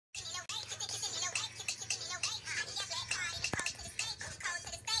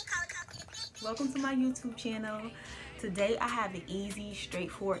Welcome to my YouTube channel. Today I have an easy,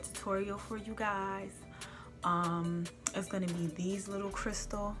 straightforward tutorial for you guys. It's gonna be these little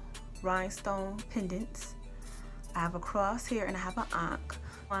crystal rhinestone pendants. I have a crosshair and I have an ankh.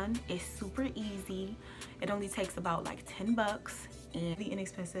 One is super easy. It only takes about like 10 bucks and really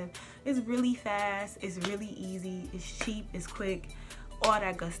inexpensive. It's really fast, it's really easy, it's cheap, it's quick, all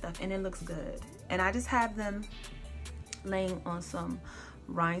that good stuff, and it looks good. And I just have them laying on some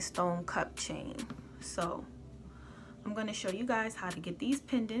rhinestone cup chain. So I'm going to show you guys how to get these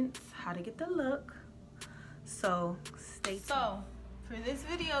pendants, how to get the look. So stay tuned. So for this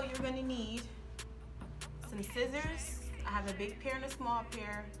video you're going to need some scissors. I have a big pair and a small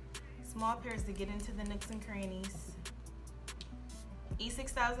pair. Small pairs to get into the nooks and crannies.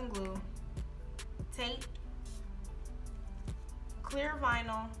 E6000 glue, tape, clear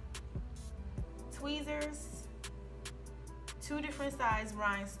vinyl, tweezers, 2 different size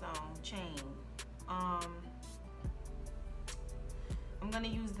rhinestone chain. I'm gonna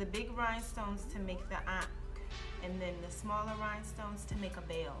use the big rhinestones to make the ankh, and then the smaller rhinestones to make a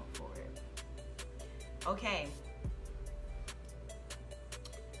veil for it. Okay.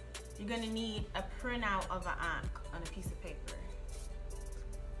 You're gonna need a printout of an ankh on a piece of paper.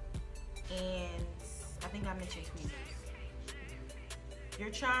 And I think I mentioned tweezers. Your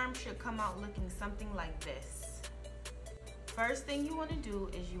charm should come out looking something like this. First thing you want to do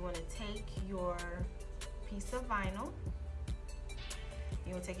is you want to take your piece of vinyl,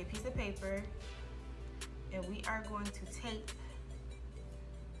 you want to take a piece of paper, and we are going to tape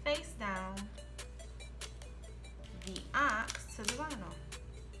face down the ankh to the vinyl.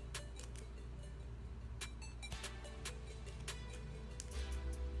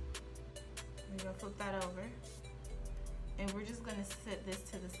 We're going to flip that over, and we're just going to set this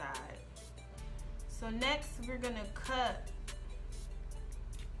to the side. So next we're going to cut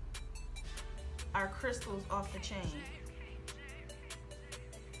our crystals off the chain.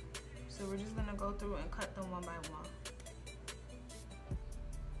 So we're just going to go through and cut them one by one.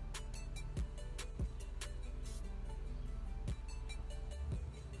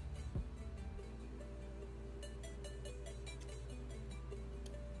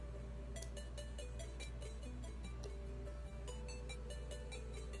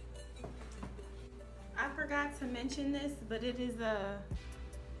 I forgot to mention this, but it is a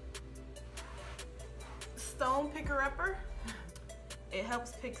stone picker-upper. It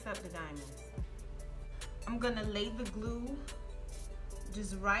helps pick up the diamonds. I'm gonna lay the glue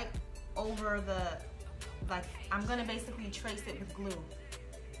just right over the, I'm gonna basically trace it with glue.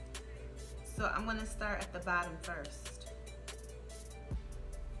 So I'm gonna start at the bottom first.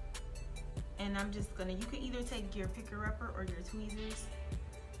 And I'm just gonna, you can either take your picker-upper or your tweezers.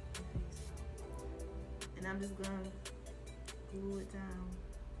 And I'm just gonna glue it down.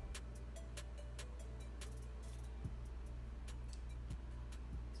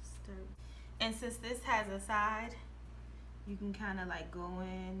 And since this has a side, you can kind of like go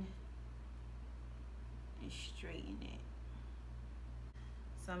in and straighten it.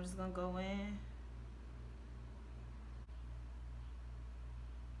 So I'm just gonna go in.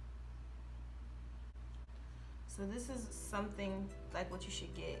 So this is something like what you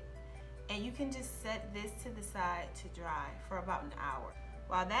should get. And you can just set this to the side to dry for about an hour.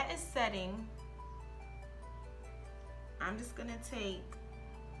 While that is setting, I'm just gonna take,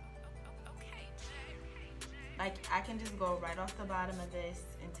 I can just go right off the bottom of this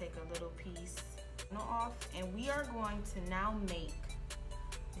and take a little piece off, and we are going to now make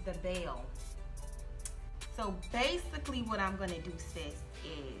the veil. So basically what I'm gonna do, sis,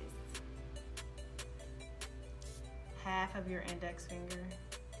 is half of your index finger,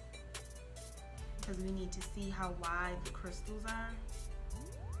 because we need to see how wide the crystals are,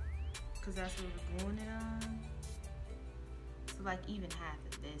 because that's what we're gluing it on. So like even half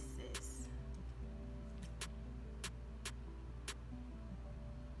of this is.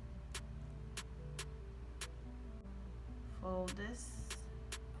 Fold this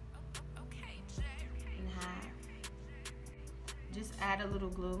in half. Just add a little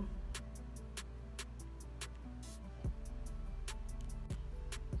glue.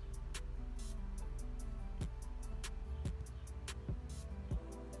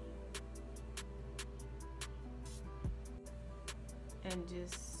 And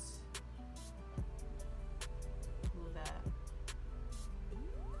just glue that.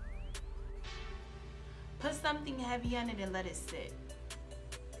 Put something heavy on it and let it sit.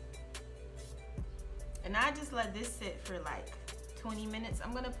 And I just let this sit for like 20 minutes.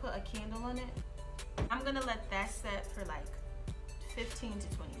 I'm gonna put a candle on it. I'm gonna let that set for like 15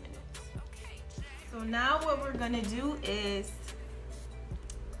 to 20 minutes. So now what we're gonna do is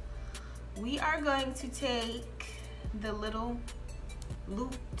We are going to take the little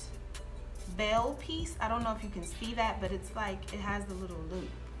looped veil piece. I don't know if you can see that, but it's like it has the little loop.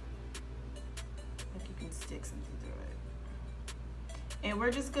 Like you can stick something through it. And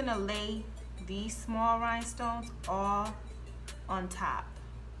we're just gonna lay these small rhinestones all on top.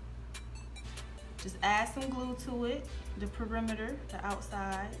 Just add some glue to it, the perimeter, the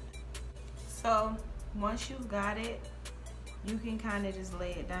outside. So once you've got it, you can kind of just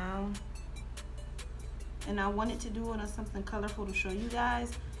lay it down. And I wanted to do it on something colorful to show you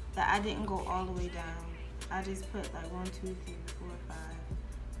guys that I didn't go all the way down. I just put like 1, 2, 3, 4,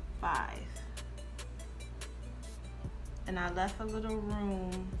 5. And I left a little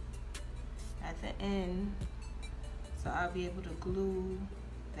room at the end, so I'll be able to glue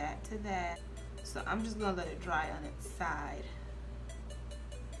that to that. So I'm just gonna let it dry on its side.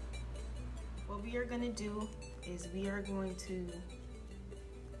 What we are gonna do is we are going to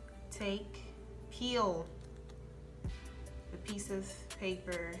peel the piece of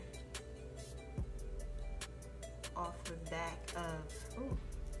paper off the back of,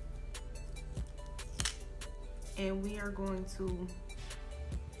 and we are going to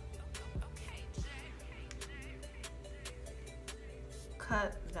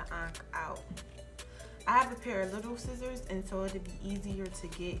cut the Ankh out. I have a pair of little scissors, and so it'll be easier to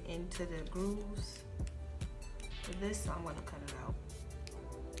get into the grooves for this, so I'm going to cut it out.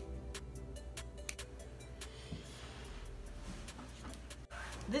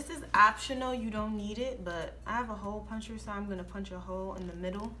 This is optional, you don't need it, but I have a hole puncher, so I'm going to punch a hole in the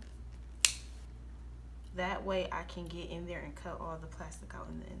middle. That way I can get in there and cut all the plastic out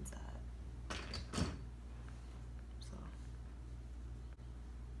in the inside.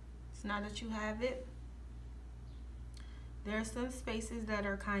 So now that you have it, there are some spaces that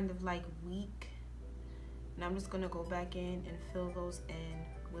are kind of like weak, and I'm just going to go back in and fill those in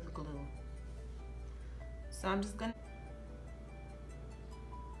with glue. So I'm just going to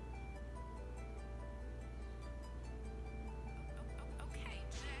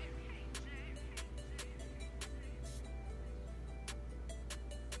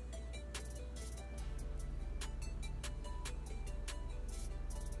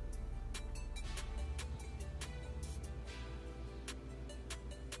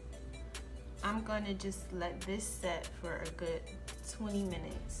I'm gonna just let this set for a good 20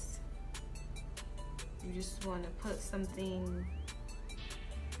 minutes. You just wanna put something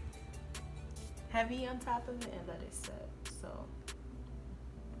heavy on top of it and let it set. So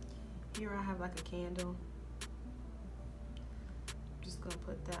here I have like a candle. I'm just gonna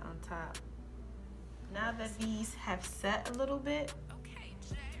put that on top. Now that these have set a little bit,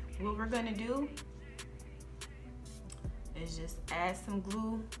 what we're gonna do is just add some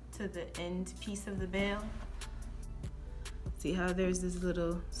glue to the end piece of the veil. See how there's this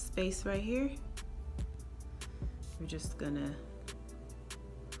little space right here? We're just gonna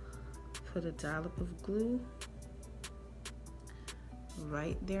put a dollop of glue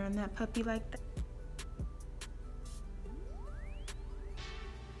right there on that puppy like that.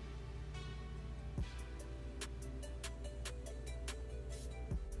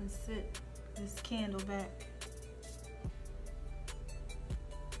 And sit this candle back.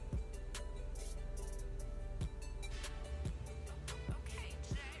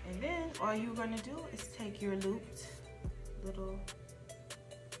 And then all you're gonna do is take your looped little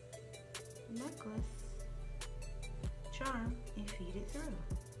necklace charm and feed it through.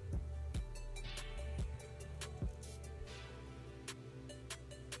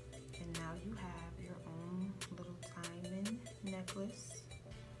 And now you have your own little diamond necklace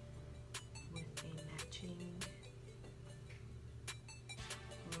with a matching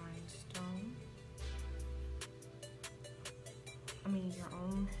rhinestone. Your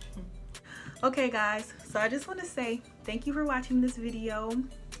own. Okay guys, so I just want to say thank you for watching this video.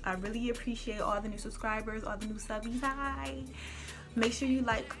 I really appreciate all the new subscribers, all the new subbies. Hi. Make sure you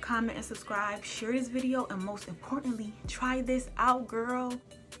like, comment, and subscribe. Share this video, and most importantly, try this out, girl.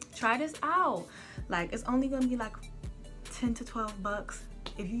 Try this out. Like, it's only gonna be like 10 to 12 bucks.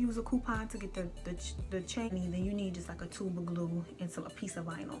 If you use a coupon to get the chain, then you need just like a tube of glue and a piece of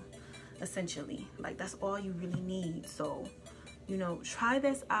vinyl, essentially. Like, that's all you really need. So, you know, try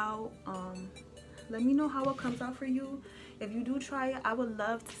this out. Let me know how it comes out for you. If you do try it, I would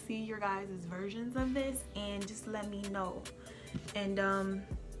love to see your guys' versions of this, and just let me know. And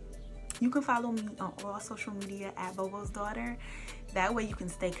you can follow me on all social media at Bobo's Daughter. That way you can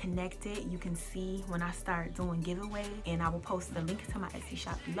stay connected. You can see when I start doing giveaways, and I will post the link to my Etsy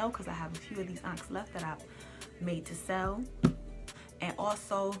shop below, because I have a few of these Ankhs left that I've made to sell. And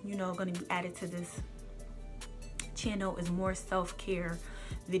also, you know, going to be added to this channel is more self-care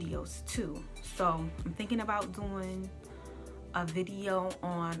videos too. So I'm thinking about doing a video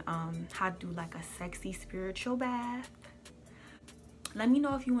on how to do like a sexy spiritual bath. Let me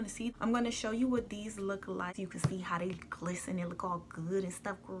know if you want to see. I'm going to show you what these look like. You can see how they glisten and look all good and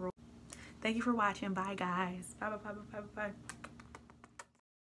stuff, girl. Thank you for watching. Bye guys. Bye bye bye bye bye bye.